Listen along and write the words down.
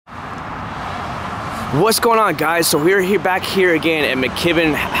What's going on, guys? So we're here back here again at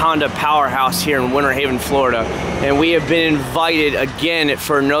McKibben Honda Powerhouse here in Winter Haven, Florida, and we have been invited again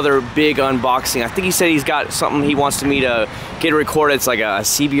for another big unboxing. I think he said he's got something he wants me to get recorded. It's like a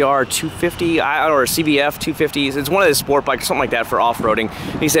CBR 250 or a CBF 250. It's one of the sport bikes, something like that for off-roading.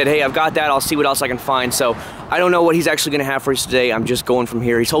 He said, hey, I've got that. I'll see what else I can find. So I don't know what he's actually going to have for us today. I'm just going from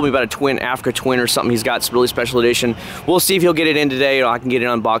here. He told me about a twin, Africa twin or something. He's got some really special edition. We'll see if he'll get it in today or I can get it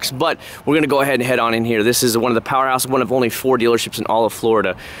unboxed. But we're going to go ahead and head on in here. This is one of the Powerhouse, one of only 4 dealerships in all of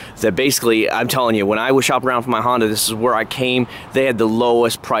Florida that basically, I'm telling you, when I was shopping around for my Honda, this is where I came. They had the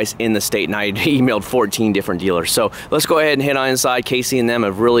lowest price in the state, and I emailed 14 different dealers. So let's go ahead and head on inside. Casey and them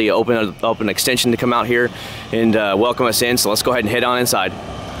have really opened up an extension to come out here and welcome us in. So let's go ahead and head on inside.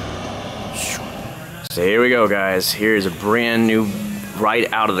 So here we go, guys. Here's a brand new,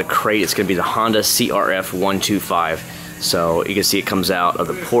 right out of the crate. It's going to be the Honda CRF125. So you can see it comes out of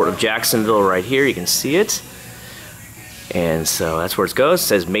the port of Jacksonville right here. You can see it. And so that's where it goes. It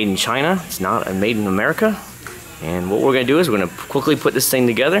says made in China. It's not a made in America. And what we're going to do is we're going to quickly put this thing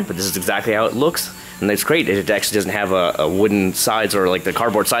together. But this is exactly how it looks. And it's great. It actually doesn't have a wooden sides or like the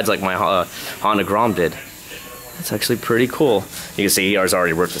cardboard sides like my Honda Grom did. It's actually pretty cool. You can see he has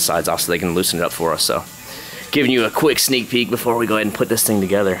already worked the sides off so they can loosen it up for us. So giving you a quick sneak peek before we go ahead and put this thing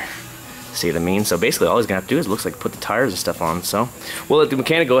together. See what I mean? So basically all he's gonna have to do is, looks like, put the tires and stuff on. So we'll let the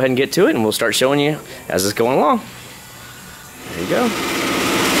mechanic go ahead and get to it and we'll start showing you as it's going along. There you go.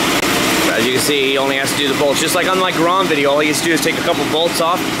 So as you can see, he only has to do the bolts. Just like on my Grom video, all he has to do is take a couple bolts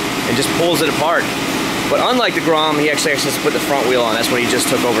off and just pulls it apart. But unlike the Grom, he actually has to put the front wheel on. That's what he just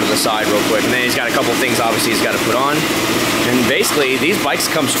took over to the side real quick. And then he's got a couple things, obviously, he's got to put on. And basically, these bikes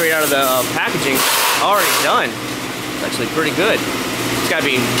come straight out of the packaging already done. It's actually pretty good. It's got to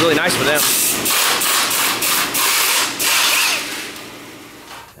be really nice for them.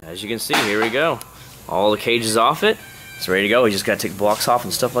 As you can see, here we go. All the cages off it. It's ready to go. We just got to take blocks off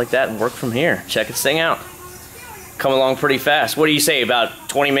and stuff like that and work from here. Check this thing out. Coming along pretty fast. What do you say, about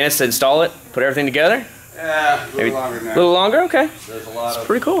 20 minutes to install it? Put everything together? Yeah, a little longer than that. A little longer? Okay. There's a lot It's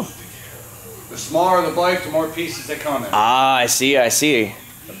pretty cool. The smaller the bike, the more pieces they come in. Ah, I see, I see.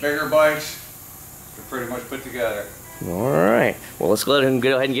 The bigger bikes, they're pretty much put together. Alright, well, let's go ahead and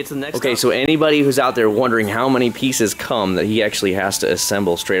get to the next Okay, so anybody who's out there wondering how many pieces come that he actually has to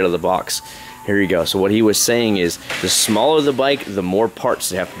assemble straight out of the box, here you go. So what he was saying is, the smaller the bike, the more parts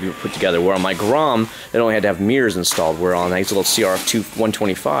that have to be put together. Where on my Grom, it only had to have mirrors installed. Where on his little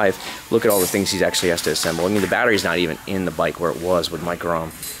CRF125, look at all the things he actually has to assemble. I mean, the battery's not even in the bike where it was with my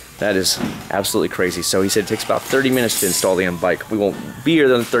Grom. That is absolutely crazy. So he said it takes about 30 minutes to install the bike. We won't be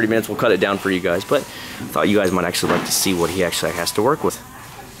here in 30 minutes. We'll cut it down for you guys. But I thought you guys might actually like to see what he actually has to work with.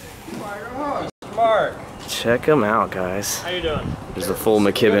 Smart. Check him out, guys. How you doing? There's the full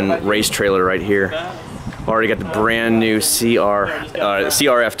McKibben race trailer right here. Already got the brand new CRF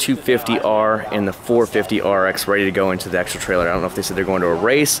 250R and the 450RX ready to go into the actual trailer. I don't know if they said they're going to a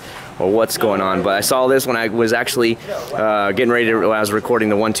race or what's going on, but I saw this when I was actually getting ready to, when I was recording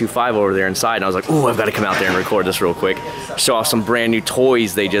the 125 over there inside, and I was like, ooh, I've got to come out there and record this real quick. Show off some brand new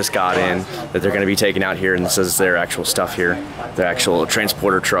toys they just got in that they're going to be taking out here, and this is their actual stuff here, the actual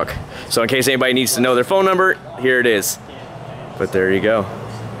transporter truck. So in case anybody needs to know their phone number, here it is. But there you go.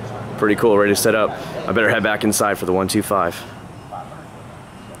 Pretty cool, ready to set up. I better head back inside for the 125.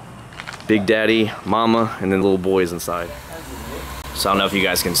 Big Daddy, Mama, and then little boys inside. So I don't know if you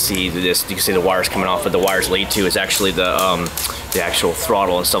guys can see this. You can see the wires coming off, but the wires lead to is actually the actual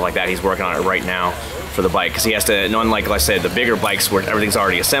throttle and stuff like that. He's working on it right now for the bike because he has to. Unlike, like I said, the bigger bikes where everything's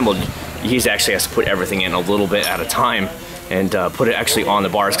already assembled, he actually has to put everything in a little bit at a time and put it actually on the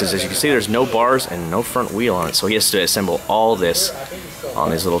bars because, as you can see, there's no bars and no front wheel on it. So he has to assemble all this on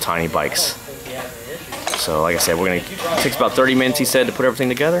these little tiny bikes. So like I said, it takes about 30 minutes, he said, to put everything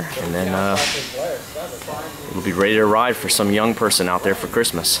together, and then it'll be ready to ride for some young person out there for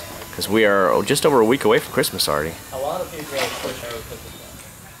Christmas, because we are just over a week away from Christmas already.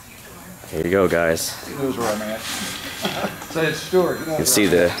 Here you go, guys. Knows where I'm at. Say it's Stuart. You can see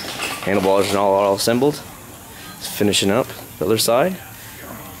the handlebars are all assembled. It's finishing up the other side.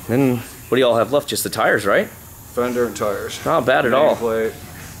 Then what do y'all have left? Just the tires, right? Fender and tires. Not bad at all. Plate.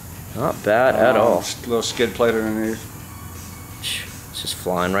 Not bad at all. Little skid plate underneath. It's just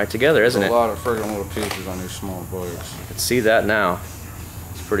flying right together, isn't it? A lot of friggin' little pieces on these small bikes. You can see that now.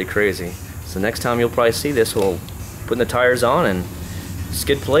 It's pretty crazy. So next time you'll probably see this, we'll putting the tires on and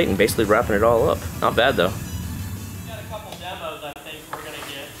skid plate and basically wrapping it all up. Not bad though. We got a couple demos I think we're gonna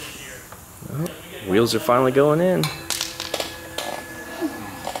get this year. Oh, wheels are finally going in.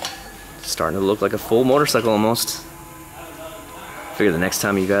 Starting to look like a full motorcycle almost. Figure the next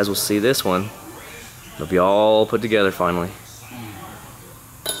time you guys will see this one, It'll be all put together finally.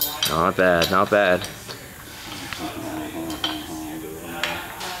 Not bad, not bad.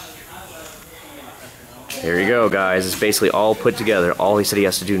 There you go, guys. It's basically all put together. All he said he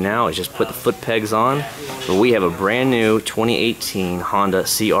has to do now is just put the foot pegs on. But we have a brand new 2018 Honda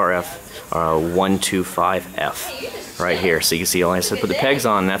CRF 125F right here. So you can see all I said put the pegs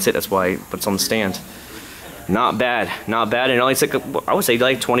on, and that's it. That's why I put it on the stand. Not bad, not bad. And it only took, I would say,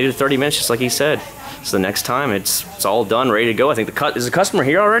 like 20 to 30 minutes, just like he said. So the next time it's all done, ready to go. I think is the customer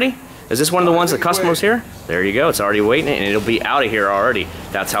here already? Is this one of the ones the customer's here? There you go. It's already waiting, and it'll be out of here already.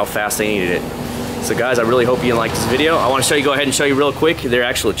 That's how fast they needed it. So guys, I really hope you liked this video. I want to go ahead and show you real quick their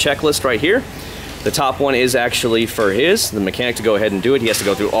actual checklist right here. The top one is actually for the mechanic to go ahead and do it. He has to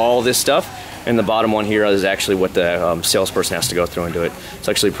go through all this stuff. And the bottom one here is actually what the salesperson has to go through and do it. It's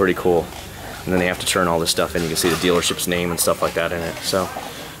actually pretty cool. And then they have to turn all this stuff in. You can see the dealership's name and stuff like that in it. So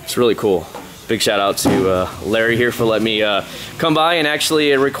it's really cool. Big shout out to Larry here for letting me come by and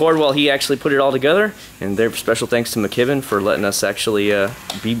actually record while he actually put it all together. And their special thanks to McKibben for letting us actually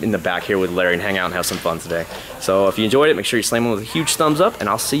be in the back here with Larry and hang out and have some fun today. So if you enjoyed it, make sure you slam it with a huge thumbs up, and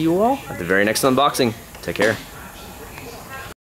I'll see you all at the very next unboxing. Take care.